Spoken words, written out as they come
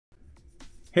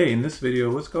Hey, in this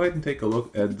video, let's go ahead and take a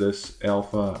look at this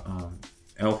alpha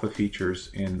features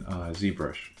in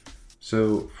zBrush.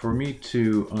 So for me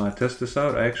to test this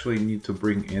out, I actually need to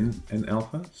bring in an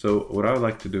alpha. So what I would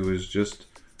like to do is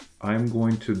I'm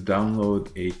going to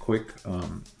download a quick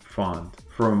font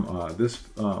from this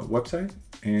website,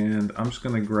 and I'm just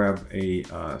going to grab a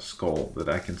skull that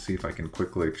I can see if I can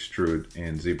quickly extrude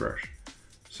in zBrush.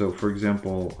 So for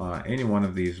example, any one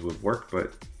of these would work,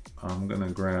 but I'm gonna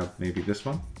grab maybe this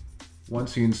one.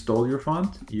 Once you install your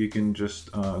font, you can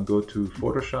just go to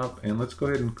Photoshop, and let's go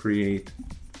ahead and create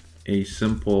a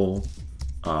simple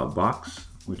box,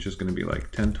 which is gonna be like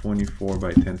 1024 by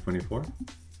 1024.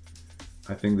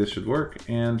 I think this should work.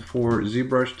 And for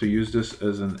zBrush to use this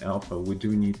as an alpha, we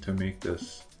do need to make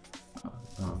this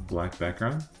black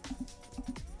background.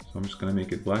 So I'm just gonna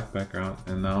make it black background,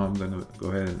 and now I'm gonna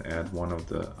go ahead and add one of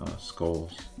the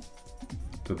skulls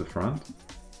to the front.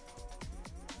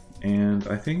 And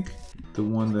I think the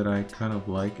one that I kind of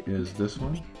like is this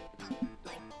one.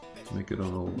 Let's make it a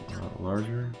little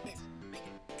larger.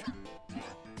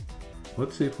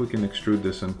 Let's see if we can extrude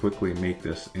this and quickly make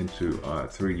this into a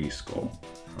 3D skull.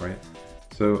 All right.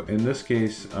 So in this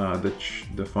case,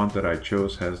 the font that I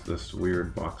chose has this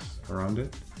weird box around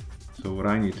it. So what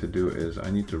I need to do is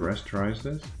I need to rasterize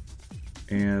this,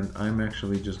 and I'm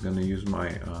actually just going to use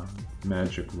my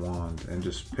magic wand and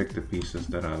just pick the pieces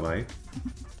that I like,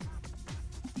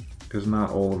 because not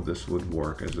all of this would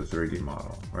work as a 3D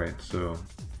model, right? So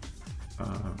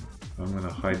I'm going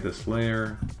to hide this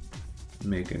layer,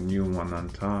 make a new one on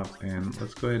top, and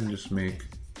let's go ahead and just make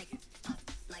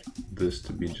this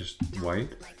to be just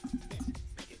white.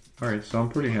 All right, so I'm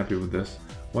pretty happy with this.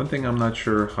 One thing I'm not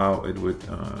sure how it would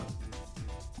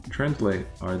translate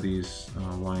are these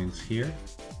lines here.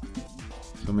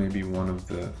 So maybe one of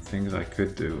the things I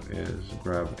could do is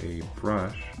grab a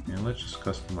brush, and let's just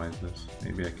customize this.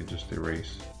 Maybe I could just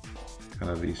erase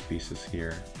kind of these pieces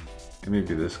here, and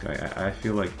maybe this guy. I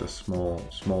feel like the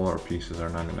smaller pieces are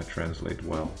not going to translate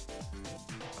well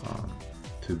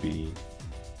to be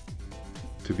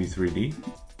 3D.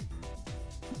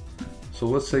 So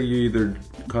let's say you either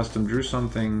custom drew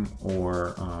something,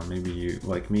 or maybe you,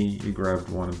 like me, you grabbed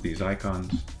one of these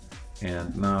icons.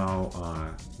 And now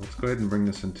let's go ahead and bring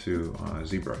this into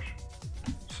zBrush.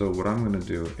 So what I'm going to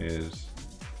do is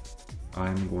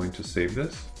I'm going to save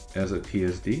this as a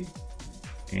PSD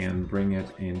and bring it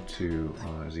into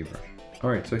zBrush. All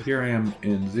right, so here I am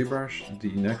in zBrush.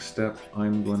 The next step,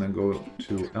 I'm going to go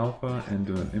to Alpha and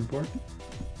do an import,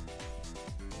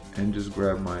 and just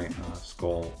grab my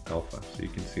skull alpha. So you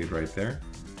can see it right there.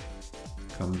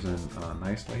 Comes in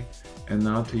nicely. And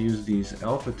now to use these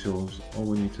alpha tools, all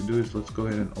we need to do is let's go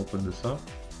ahead and open this up,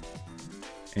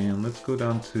 and let's go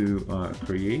down to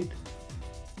create,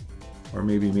 or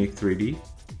maybe make 3D,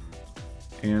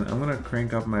 and I'm gonna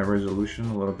crank up my resolution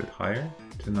a little bit higher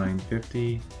to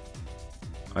 950.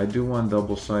 I do want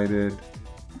double-sided.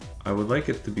 I would like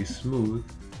it to be smooth,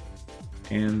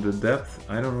 and the depth,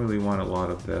 I don't really want a lot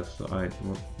of depth, so I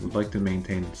would like to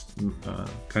maintain it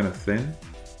kind of thin.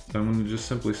 So I'm going to just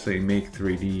simply say make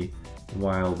 3D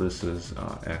while this is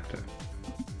active.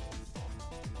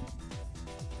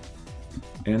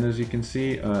 And as you can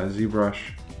see,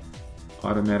 zBrush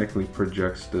automatically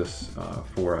projects this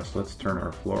for us. Let's turn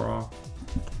our floor off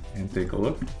and take a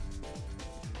look.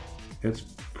 It's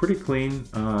pretty clean.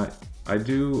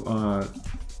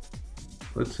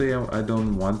 Let's say I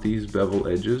don't want these bevel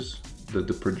edges that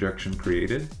the projection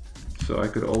created. So I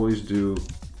could always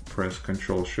press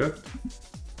Ctrl Shift,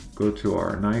 go to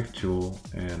our knife tool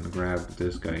and grab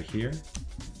this guy here.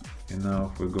 And now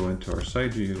if we go into our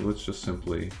side view, let's just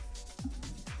simply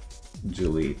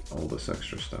delete all this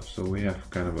extra stuff. So we have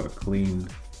kind of a clean,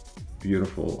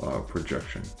 beautiful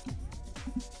projection.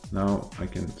 Now I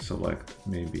can select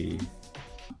maybe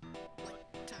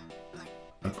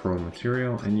a chrome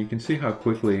material, and you can see how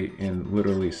quickly, in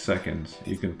literally seconds,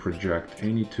 you can project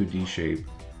any 2D shape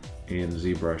in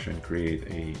zBrush and create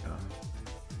a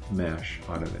mesh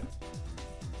out of it.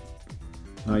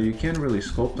 Now you can't really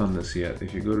sculpt on this yet.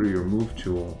 If you go to your move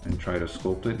tool and try to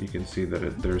sculpt it, you can see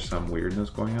that there's some weirdness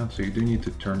going on. So you do need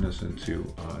to turn this into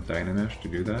Dynamesh to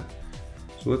do that.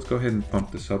 So let's go ahead and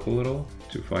pump this up a little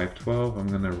to 512. I'm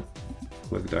gonna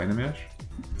click Dynamesh,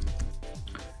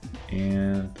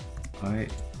 and I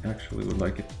actually would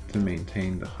like it to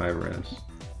maintain the high res.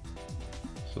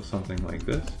 So something like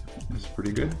this is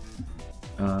pretty good.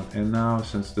 And now,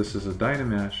 since this is a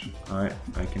Dynamesh,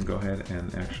 I can go ahead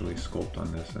and actually sculpt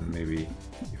on this, and maybe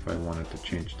if I wanted to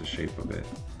change the shape of it,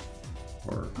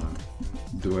 or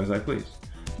do as I please.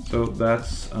 So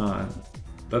that's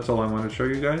all I want to show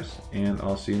you guys, and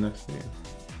I'll see you next video.